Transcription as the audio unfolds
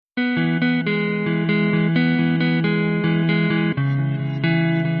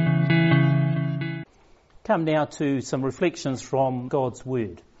come now to some reflections from God's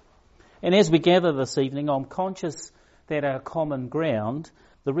Word. And as we gather this evening, I'm conscious that our common ground,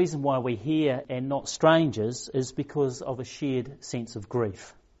 the reason why we're here and not strangers, is because of a shared sense of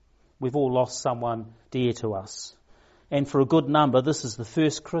grief. We've all lost someone dear to us. And for a good number, this is the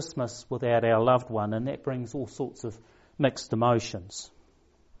first Christmas without our loved one, and that brings all sorts of mixed emotions.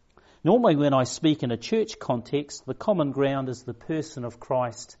 Normally when I speak in a church context, the common ground is the person of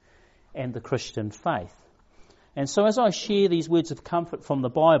Christ and the Christian faith. And so as I share these words of comfort from the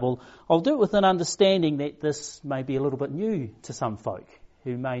Bible, I'll do it with an understanding that this may be a little bit new to some folk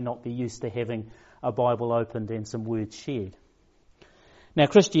who may not be used to having a Bible opened and some words shared. Now,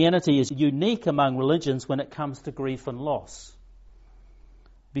 Christianity is unique among religions when it comes to grief and loss.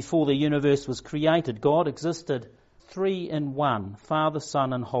 Before the universe was created, God existed three in one, Father,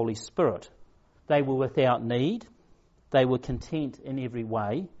 Son and Holy Spirit. They were without need, they were content in every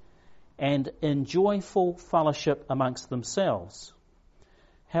way, and in joyful fellowship amongst themselves.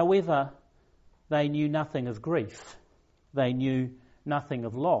 However, they knew nothing of grief. They knew nothing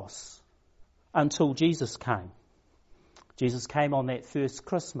of loss until Jesus came. Jesus came on that first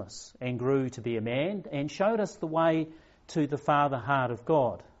Christmas and grew to be a man and showed us the way to the Father heart of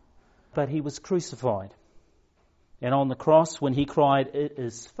God. But he was crucified. And on the cross, when he cried, "It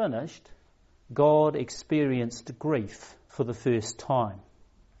is finished," God experienced grief for the first time.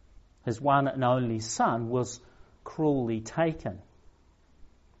 His one and only Son was cruelly taken.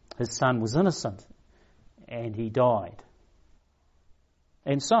 His Son was innocent, and he died.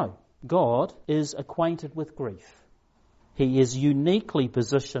 And so, God is acquainted with grief. He is uniquely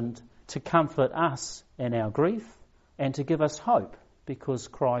positioned to comfort us in our grief and to give us hope because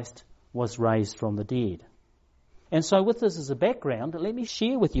Christ was raised from the dead. And so with this as a background, let me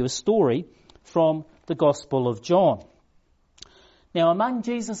share with you a story from the Gospel of John. Now, among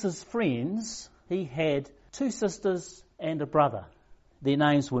Jesus' friends, he had two sisters and a brother. Their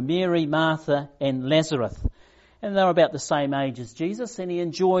names were Mary, Martha, and Lazarus. And they were about the same age as Jesus, and he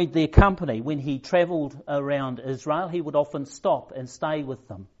enjoyed their company. When he travelled around Israel, he would often stop and stay with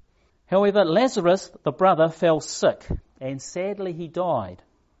them. However, Lazarus, the brother, fell sick, and sadly he died.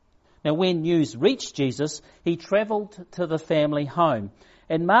 Now, when news reached Jesus, he travelled to the family home.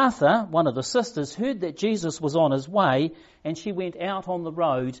 And Martha, one of the sisters, heard that Jesus was on his way, and she went out on the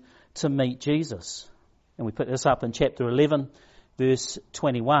road to meet Jesus. And we put this up in chapter 11, verse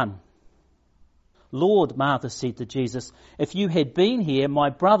 21. "Lord," Martha said to Jesus, "if you had been here, my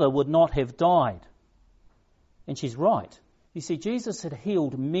brother would not have died." And she's right. You see, Jesus had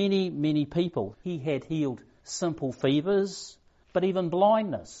healed many, many people. He had healed simple fevers, but even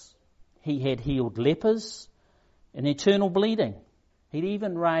blindness. He had healed lepers and eternal bleeding. He'd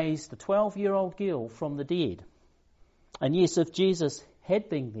even raised a 12-year-old girl from the dead. And yes, if Jesus had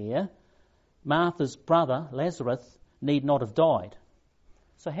been there, Martha's brother, Lazarus, need not have died.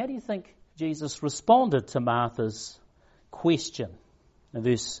 So how do you think Jesus responded to Martha's question? In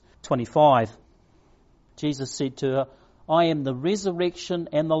verse 25, Jesus said to her, "I am the resurrection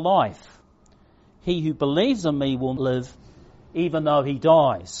and the life. He who believes in me will live even though he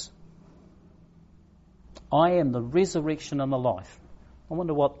dies." I am the resurrection and the life. I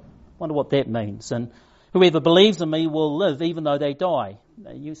wonder what that means. And whoever believes in me will live even though they die.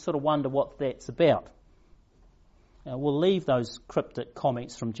 You sort of wonder what that's about. We'll leave those cryptic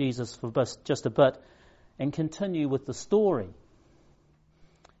comments from Jesus for just a bit and continue with the story.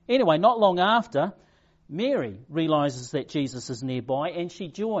 Anyway, not long after, Mary realises that Jesus is nearby and she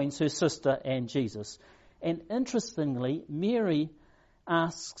joins her sister and Jesus. And interestingly, Mary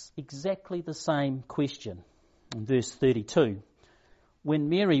asks exactly the same question in verse 32. When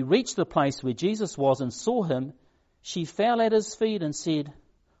Mary reached the place where Jesus was and saw him, she fell at his feet and said,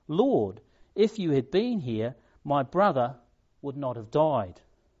 "Lord, if you had been here, my brother would not have died."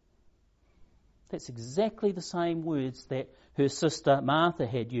 That's exactly the same words that her sister Martha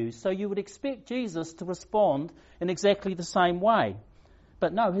had used. So you would expect Jesus to respond in exactly the same way.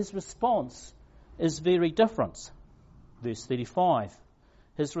 But no, his response is very different. Verse 35.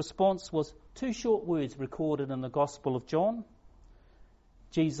 His response was two short words recorded in the Gospel of John.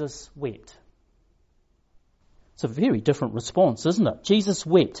 Jesus wept. It's a very different response, isn't it? Jesus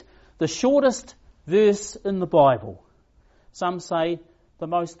wept. The shortest verse in the Bible. Some say the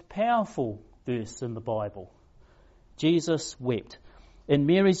most powerful verse in the Bible. Jesus wept. In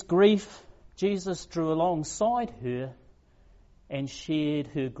Mary's grief, Jesus drew alongside her and shared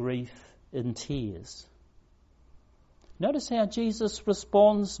her grief in tears. Notice how Jesus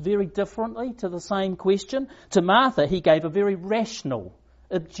responds very differently to the same question. To Martha, he gave a very rational,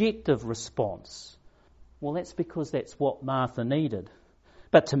 objective response. Well, that's because that's what Martha needed.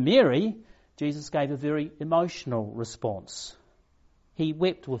 But to Mary, Jesus gave a very emotional response. He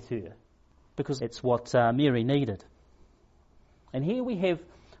wept with her because it's what Mary needed. And here we have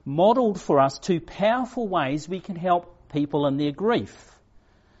modelled for us two powerful ways we can help people in their grief.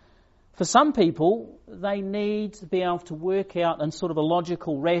 For some people, they need to be able to work out in sort of a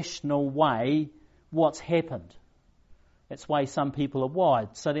logical, rational way what's happened. That's the way some people are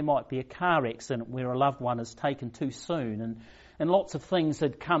wired. So there might be a car accident where a loved one is taken too soon, and lots of things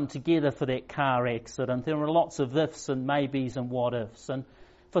had come together for that car accident. There were lots of ifs and maybes and what ifs. And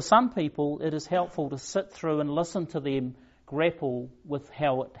for some people, it is helpful to sit through and listen to them grapple with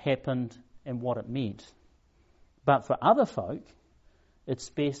how it happened and what it meant. But for other folk, it's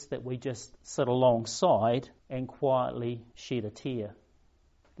best that we just sit alongside and quietly shed a tear.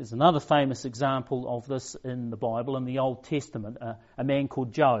 There's another famous example of this in the Bible, in the Old Testament, a man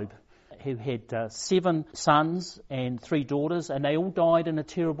called Job, who had 7 sons and 3 daughters, and they all died in a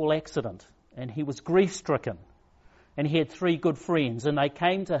terrible accident. And he was grief-stricken. And he had 3 good friends, and they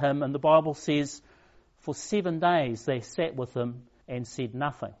came to him, and the Bible says, for 7 days they sat with him and said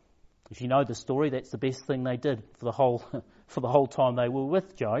nothing. If you know the story, that's the best thing they did for the whole time they were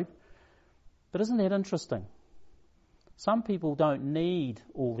with Job. But isn't that interesting? Some people don't need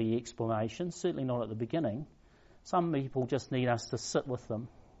all the explanations, certainly not at the beginning. Some people just need us to sit with them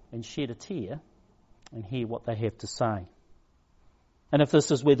and shed a tear and hear what they have to say. And if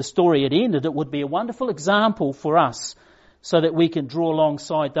this is where the story had ended, it would be a wonderful example for us so that we can draw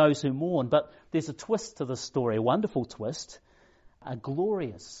alongside those who mourn. But there's a twist to this story, a wonderful twist, a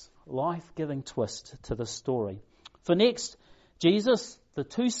glorious, life-giving twist to this story. For next, Jesus, the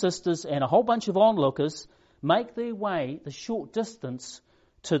 2 sisters, and a whole bunch of onlookers make their way the short distance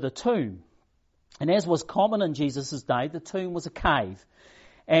to the tomb. And as was common in Jesus' day, the tomb was a cave,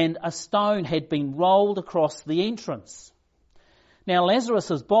 and a stone had been rolled across the entrance. Now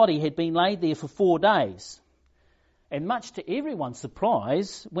Lazarus' body had been laid there for 4 days. And much to everyone's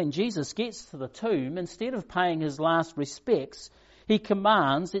surprise, when Jesus gets to the tomb, instead of paying his last respects, he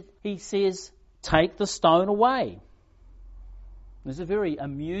commands it, he says, take the stone away. There's a very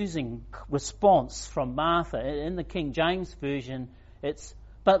amusing response from Martha. In the King James Version, it's,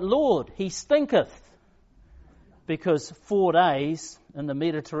 but Lord, he stinketh. Because 4 days in the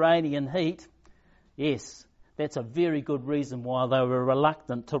Mediterranean heat, yes, that's a very good reason why they were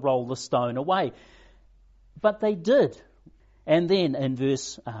reluctant to roll the stone away. But they did. And then in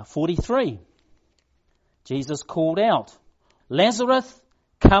verse 43, Jesus called out, Lazarus,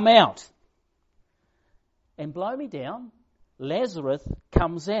 come out. And blow me down, Lazarus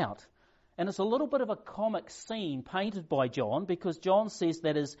comes out. And it's a little bit of a comic scene painted by John, because John says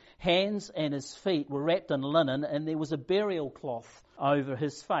that his hands and his feet were wrapped in linen and there was a burial cloth over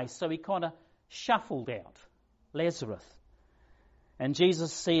his face. So he kind of shuffled out, Lazarus. And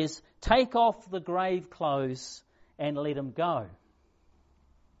Jesus says, take off the grave clothes and let him go.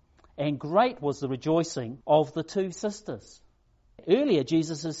 And great was the rejoicing of the 2 sisters. Earlier,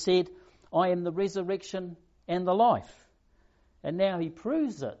 Jesus has said, I am the resurrection and the life. And now he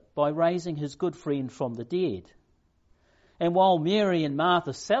proves it by raising his good friend from the dead. And while Mary and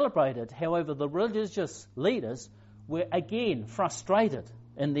Martha celebrated, however, the religious leaders were again frustrated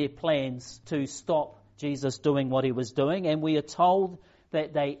in their plans to stop Jesus doing what he was doing. And we are told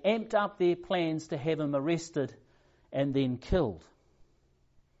that they amped up their plans to have him arrested and then killed.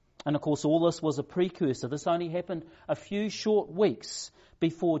 And of course, all this was a precursor. This only happened a few short weeks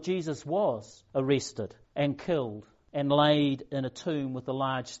before Jesus was arrested and killed and laid in a tomb with a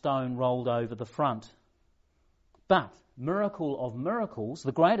large stone rolled over the front. But, miracle of miracles,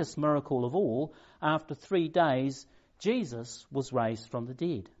 the greatest miracle of all, after 3 days, Jesus was raised from the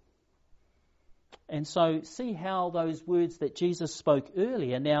dead. And so, see how those words that Jesus spoke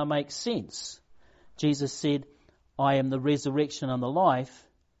earlier now make sense. Jesus said, I am the resurrection and the life.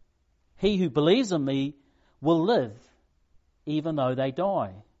 He who believes in me will live, even though they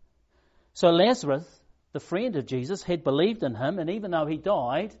die. So Lazarus, the friend of Jesus, had believed in him, and even though he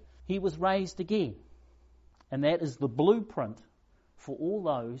died, he was raised again. And that is the blueprint for all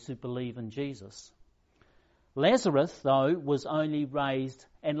those who believe in Jesus. Lazarus, though, was only raised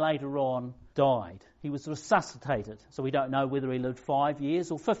and later on died. He was resuscitated, so we don't know whether he lived 5 years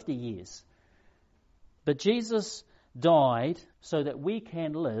or 50 years. But Jesus died so that we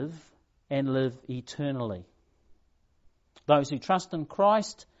can live and live eternally. Those who trust in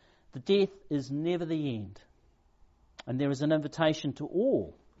Christ, the death is never the end. And there is an invitation to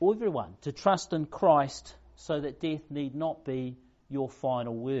all, everyone, to trust in Christ so that death need not be your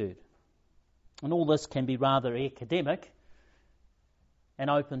final word. And all this can be rather academic and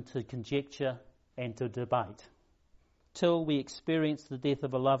open to conjecture and to debate. till we experience the death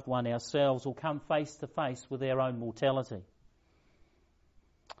of a loved one ourselves or come face to face with our own mortality.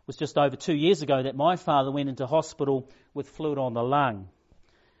 It was just over 2 years ago that my father went into hospital with fluid on the lung.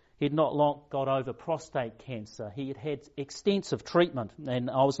 He had not long got over prostate cancer. He had had extensive treatment, and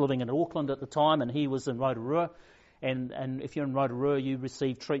I was living in Auckland at the time, and he was in Rotorua. And if you're in Rotorua, you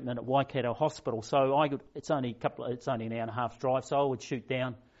receive treatment at Waikato Hospital. So it's only an hour and a half drive, so I would shoot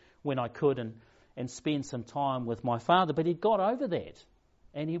down when I could and spend some time with my father. But he'd got over that,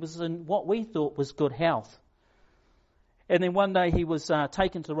 and he was in what we thought was good health. And then one day he was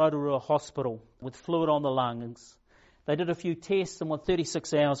taken to Rotorua Hospital with fluid on the lungs. They did a few tests, and with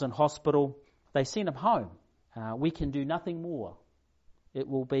 36 hours in hospital, they sent him home. We can do nothing more. It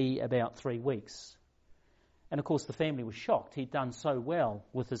will be about 3 weeks. And of course the family was shocked. He'd done so well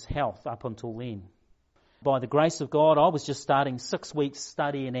with his health up until then. By the grace of God, I was just starting 6 weeks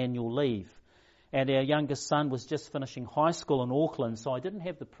study and annual leave. And our youngest son was just finishing high school in Auckland, so I didn't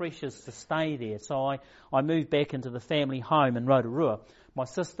have the pressures to stay there. So I moved back into the family home in Rotorua. My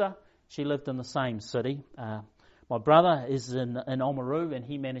sister, she lived in the same city. My brother is in Oamaru, and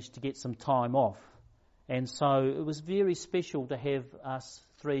he managed to get some time off. And so it was very special to have us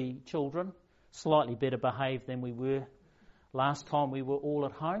 3 children, slightly better behaved than we were last time we were all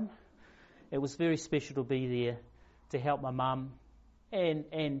at home. It was very special to be there to help my mum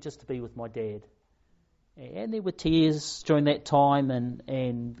and just to be with my dad. And there were tears during that time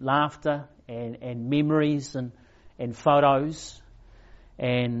and laughter and memories and photos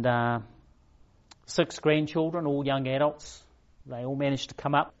and 6 grandchildren, all young adults. They all managed to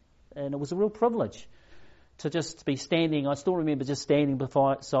come up, and it was a real privilege to just be standing. I still remember just standing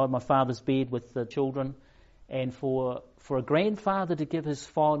beside my father's bed with the children, and for a grandfather to give his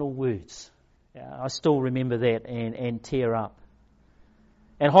final words. I still remember that and tear up.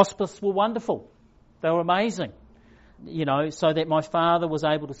 And hospice were wonderful. They were amazing, so that my father was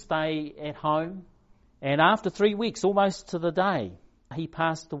able to stay at home. And after 3 weeks, almost to the day, he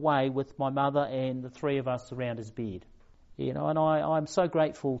passed away with my mother and the 3 of us around his bed. And I'm so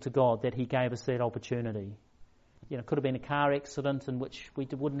grateful to God that he gave us that opportunity. It could have been a car accident in which we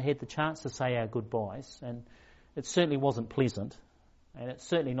wouldn't have had the chance to say our goodbyes. And it certainly wasn't pleasant. And it's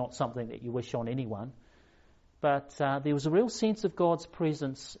certainly not something that you wish on anyone. But there was a real sense of God's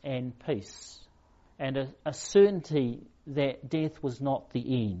presence and peace, and a certainty that death was not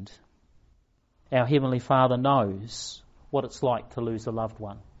the end. Our Heavenly Father knows what it's like to lose a loved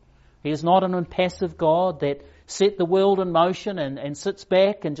one. He is not an impassive God that set the world in motion and sits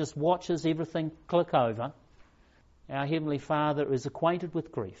back and just watches everything click over. Our Heavenly Father is acquainted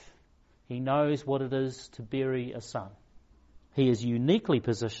with grief. He knows what it is to bury a son. He is uniquely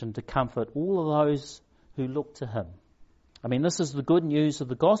positioned to comfort all of those who look to him. This is the good news of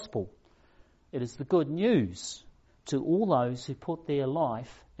the gospel. It is the good news to all those who put their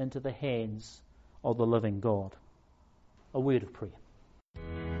life into the hands of the living God. A word of prayer.